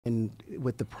And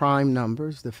with the prime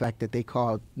numbers, the fact that they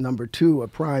call number 2 a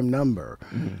prime number,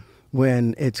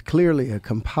 when it's clearly a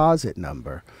composite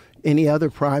number, any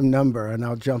other prime number, and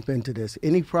I'll jump into this,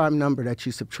 any prime number that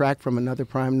you subtract from another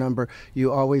prime number,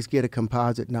 you always get a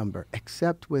composite number,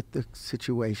 except with the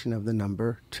situation of the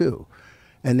number 2.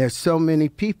 And there's so many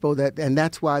people and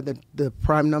that's why the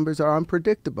prime numbers are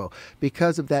unpredictable,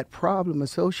 because of that problem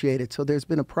associated. So there's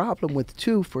been a problem with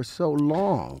 2 for so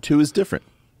long. 2 is different.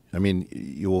 I mean,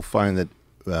 you will find that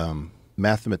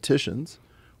mathematicians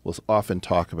will often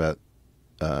talk about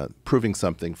proving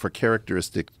something for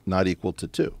characteristics not equal to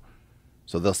 2.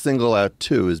 So they'll single out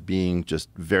 2 as being just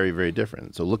very, very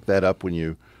different. So look that up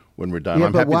when we're done. Yeah,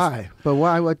 but why? But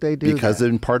why would they do because that?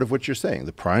 in part of what you're saying,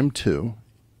 the prime 2,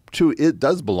 it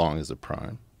does belong as a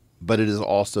prime, but it is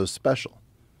also special.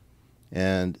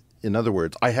 And in other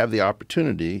words, I have the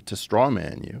opportunity to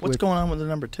strawman you. What's going on with the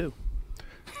number 2?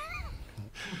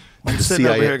 I'm The sitting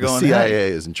over here the going, CIA hey,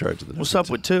 is in charge of the number what's up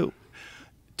 2. with 2?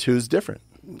 2 is different.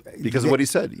 Because of what he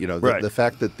said, Right. the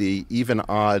fact that the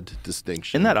even-odd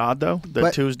distinction. Isn't that odd, though, that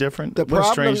But 2 is different? The What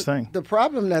a strange thing. The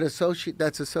problem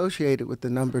that's associated with the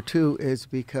number 2 is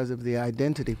because of the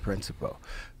identity principle,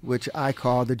 which I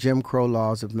call the Jim Crow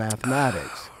laws of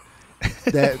mathematics.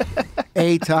 That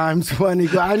A times 1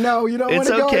 equals. I know you don't want It's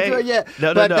to go okay. into it yet.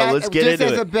 No, but let's get into it.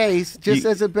 You-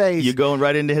 As a base. You're going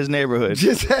right into his neighborhood.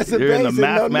 Just as a You're in the base, and no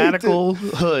need to- mathematical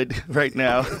hood right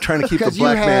now. trying to keep a Because you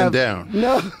black man have- down.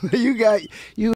 No, you